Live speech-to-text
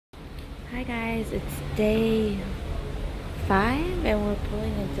Hi guys, it's day 5 and we're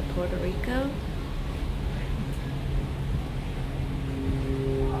pulling into Puerto Rico.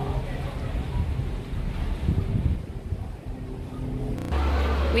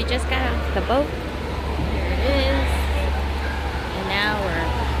 We just got off the boat. Here it is. And now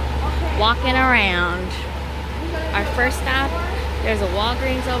we're walking around. Our first stop, there's a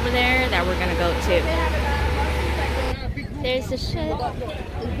Walgreens over there that we're gonna go to. There's the ship.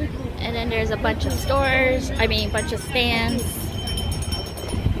 And then there's a bunch of stores, bunch of stands.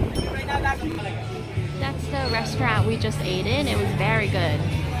 That's the restaurant we just ate in. It was very good.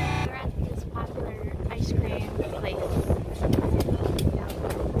 We're at this popular ice cream place.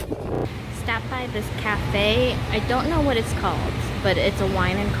 Stopped by this cafe. I don't know what it's called, but it's a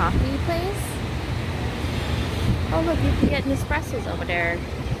wine and coffee place. Oh look, you can get Nespressos over there.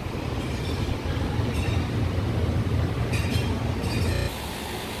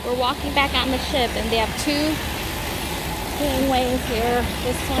 We're walking back on the ship and they have two gangways here,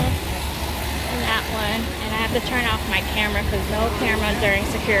 this one and that one. And I have to turn off my camera because no camera during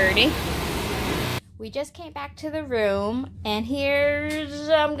security. We just came back to the room and here's,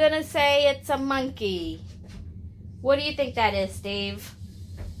 I'm gonna say it's a monkey. What do you think that is, Steve?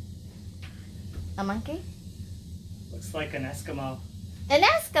 A monkey? Looks like an Eskimo. An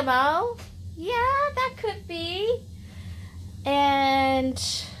Eskimo? Yeah, that could be. And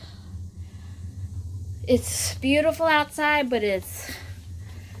it's beautiful outside, but it's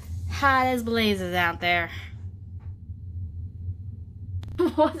hot as blazes out there. I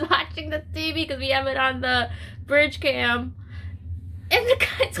was watching the TV because we have it on the bridge cam, and the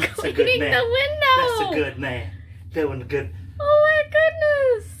guy's cleaning the window. That's a good man. Doing good. Oh my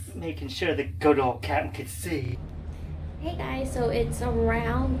goodness. Making sure the good old captain could see. Hey guys, so it's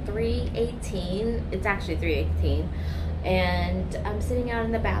around 3:18. It's actually 3:18. And I'm sitting out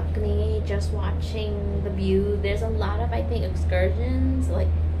in the balcony just watching the view. There's a lot of, I think, excursions. Like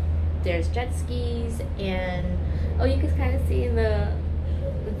there's jet skis and oh, you can kind of see in the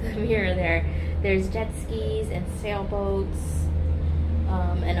mirror there. There's jet skis and sailboats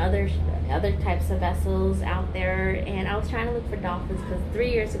and other types of vessels out there. And I was trying to look for dolphins because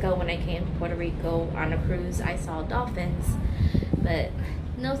 3 years ago when I came to Puerto Rico on a cruise, I saw dolphins, but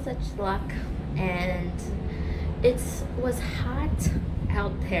no such luck. And it was hot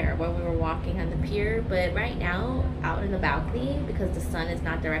out there when we were walking on the pier, but right now out in the balcony, because the sun is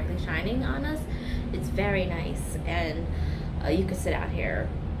not directly shining on us, it's very nice. And you can sit out here.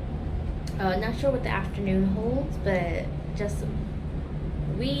 Not sure what the afternoon holds, but just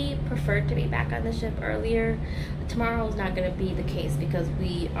we preferred to be back on the ship earlier. Tomorrow is not going to be the case because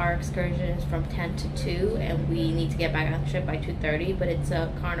our excursion is from 10 to 2 and we need to get back on the ship by 2:30, but it's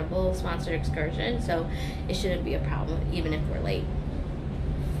a Carnival sponsored excursion, so it shouldn't be a problem even if we're late.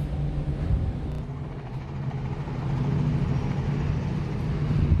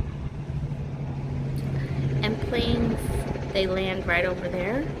 And planes, they land right over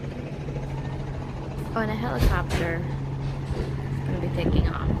there on a helicopter. It's going to be taking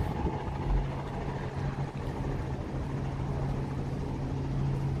off.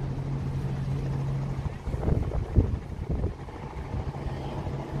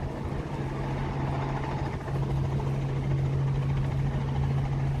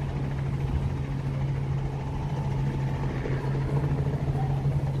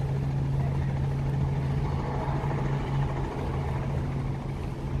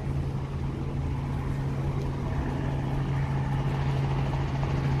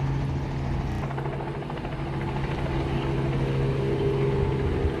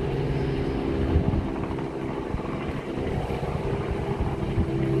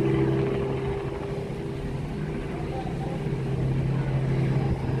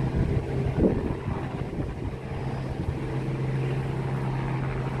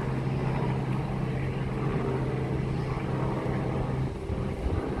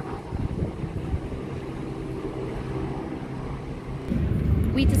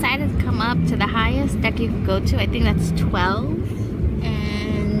 We decided to come up to the highest deck you could go to. I think that's 12.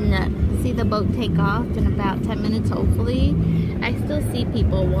 And see the boat take off in about 10 minutes, hopefully. I still see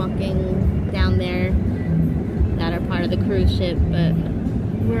people walking down there that are part of the cruise ship, but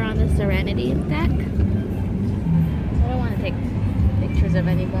we're on the Serenity deck. I don't want to take pictures of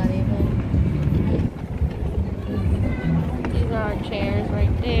anybody, but these are our chairs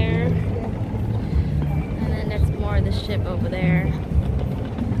right there. And then there's more of the ship over there.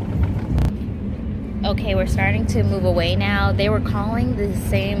 Okay, we're starting to move away now. They were calling the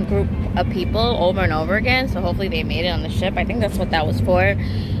same group of people over and over again, so hopefully they made it on the ship. I think that's what that was for.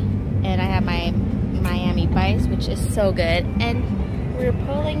 And I have my Miami Vice, which is so good. And we're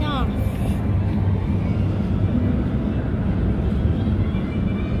pulling off.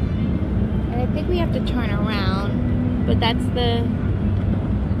 we have to turn around, but that's the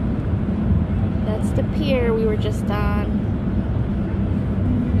pier we were just on.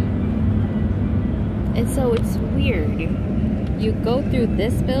 And so it's weird. You go through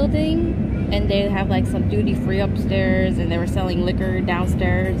this building and they have like some duty free upstairs and they were selling liquor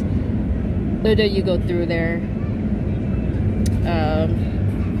downstairs. But then you go through there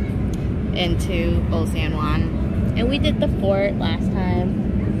into Old San Juan. And we did the fort last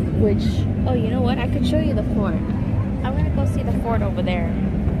time, which, oh, you know what? I could show you the fort. I'm gonna go see the fort over there.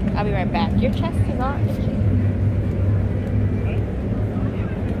 I'll be right back. Your chest is all itchy.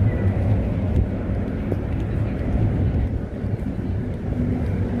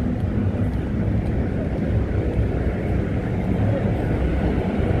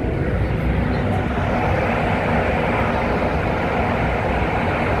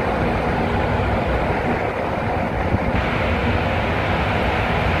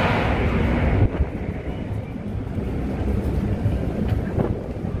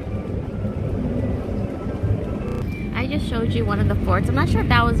 Showed you one of the forts. I'm not sure if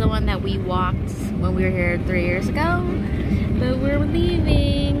that was the one that we walked when we were here 3 years ago, but we're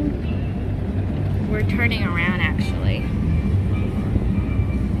leaving. We're turning around actually.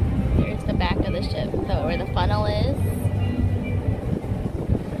 Here's the back of the ship, so where the funnel is.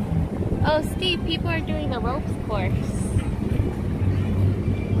 Oh, Steve, people are doing the ropes course.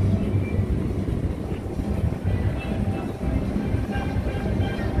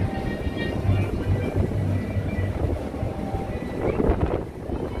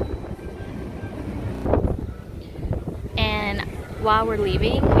 While we're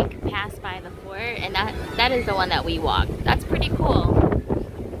leaving, we can pass by the fort, and that is the one that we walked. That's pretty cool.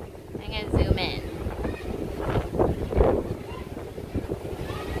 I'm gonna zoom in.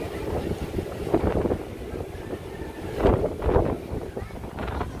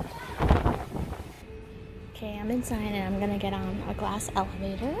 Okay, I'm inside and I'm gonna get on a glass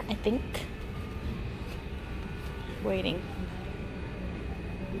elevator, I think. Waiting.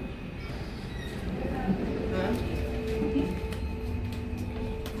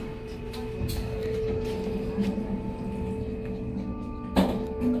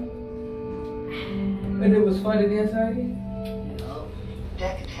 But it was flooded inside here?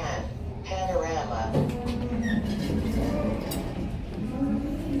 Deck 10, Panorama.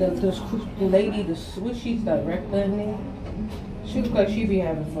 The lady, the Swishy's director in there, she looks like she be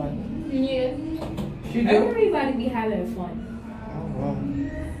having fun. Yeah. She do? Everybody be having fun. Oh,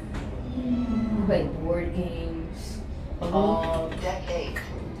 Like board games. Deck 8,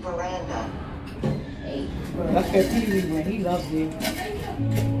 Veranda. 8. that's her TV man. He loves it.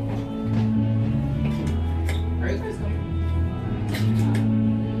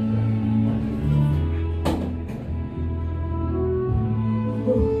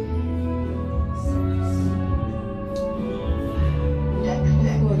 Deck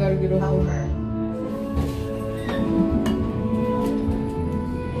 6, Oh, I gotta get over. Over.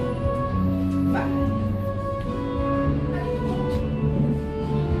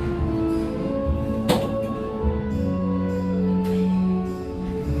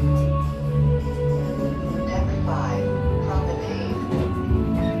 Deck 5, Promenade.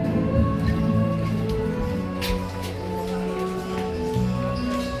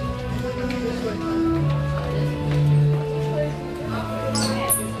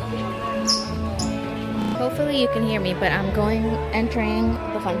 Hopefully you can hear me, but I'm entering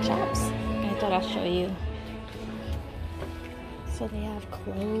the fun shops. I thought I'll show you. So they have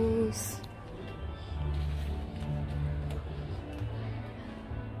clothes.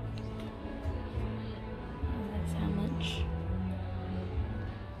 That's how much.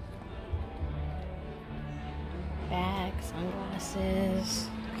 Bags, sunglasses,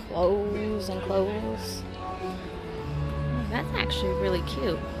 clothes and clothes. Oh, that's actually really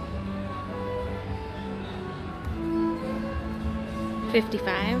cute.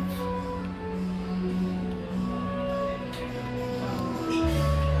 55.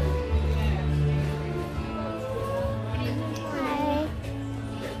 Hi.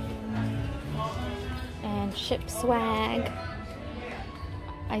 And ship swag.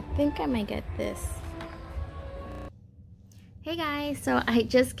 I think I might get this. Hey guys, so I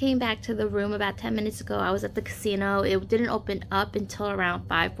just came back to the room about 10 minutes ago. I was at the casino. It didn't open up until around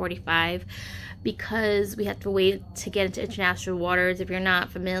 5:45 because we had to wait to get into international waters. If you're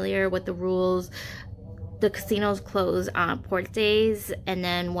not familiar with the rules, the casinos close on port days, and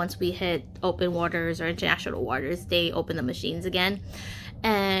then once we hit open waters or international waters, they open the machines again.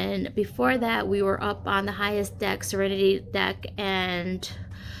 And before that, we were up on the highest deck, Serenity deck, and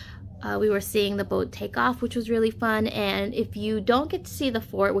We were seeing the boat take off, which was really fun. And if you don't get to see the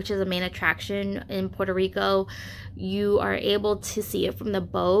fort, which is a main attraction in Puerto Rico, you are able to see it from the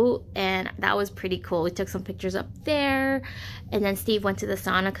boat, and that was pretty cool. We took some pictures up there, and then Steve went to the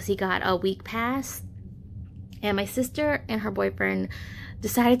sauna because he got a week pass. And my sister and her boyfriend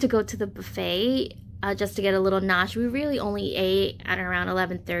decided to go to the buffet just to get a little nosh. We really only ate at around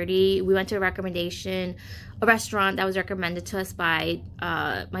 11:30. We went to a restaurant that was recommended to us by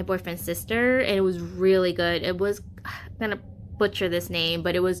my boyfriend's sister, and it was really good. It was, I'm gonna butcher this name,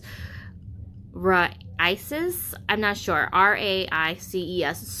 but it was Raices. I'm not sure.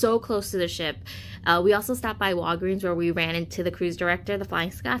 Raices. So close to the ship. We also stopped by Walgreens where we ran into the cruise director, the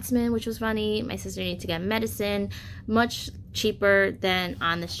Flying Scotsman, which was funny. My sister needed to get medicine, much cheaper than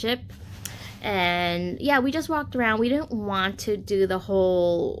on the ship. And yeah, we just walked around. We didn't want to do the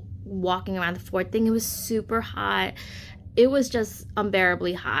whole walking around the fort thing. It was super hot. It was just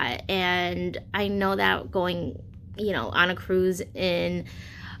unbearably hot. And I know that going, you know, on a cruise in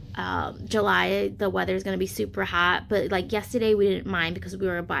July, the weather is going to be super hot, but like yesterday we didn't mind because we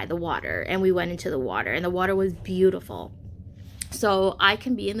were by the water and we went into the water and the water was beautiful. So I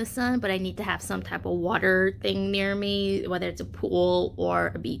can be in the sun, but I need to have some type of water thing near me, whether it's a pool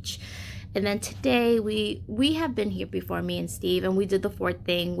or a beach. And then today we have been here before, me and Steve, and we did the fort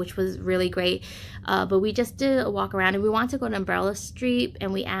thing, which was really great. But we just did a walk around, and we wanted to go to Umbrella Street,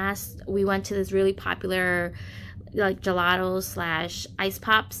 and we went to this really popular like gelato / ice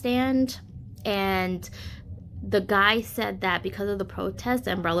pop stand, and the guy said that because of the protest,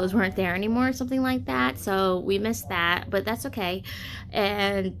 the umbrellas weren't there anymore or something like that, so we missed that, but that's okay.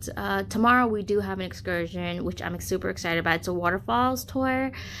 And tomorrow we do have an excursion, which I'm super excited about. It's a waterfalls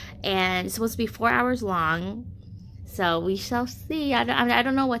tour, and it's supposed to be 4 hours long, so we shall see. I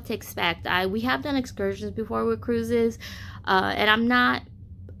don't know what to expect. We have done excursions before with cruises, and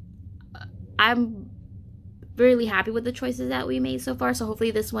I'm really happy with the choices that we made so far, so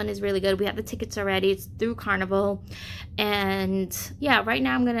hopefully this one is really good. We have the tickets already. It's through Carnival, and yeah, right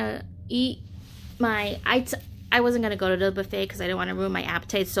now I'm gonna eat my I wasn't gonna go to the buffet because I didn't want to ruin my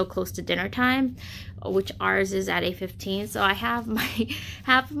appetite. It's so close to dinner time, which ours is at 8:15. So I have my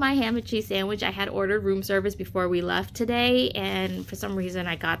half of my ham and cheese sandwich. I had ordered room service before we left today, and for some reason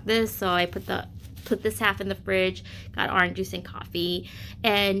I got this, so I put this half in the fridge, got orange juice and coffee.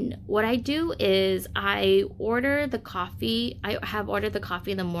 And what I do is I order the coffee. I have ordered the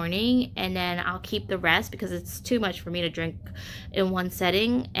coffee in the morning, and then I'll keep the rest because it's too much for me to drink in one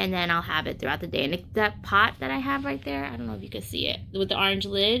setting, and then I'll have it throughout the day. And that pot that I have right there, I don't know if you can see it, with the orange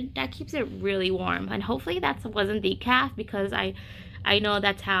lid, that keeps it really warm. And hopefully that wasn't decaf, because I know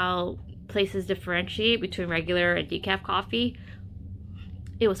that's how places differentiate between regular and decaf coffee.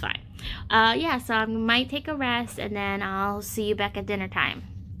 It was fine. Yeah, so I might take a rest, and then I'll see you back at dinner time.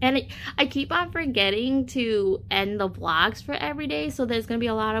 And I keep on forgetting to end the vlogs for every day, so there's gonna be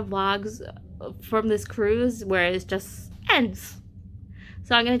a lot of vlogs from this cruise where it just ends.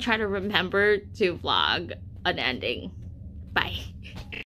 So I'm gonna try to remember to vlog an ending. Bye.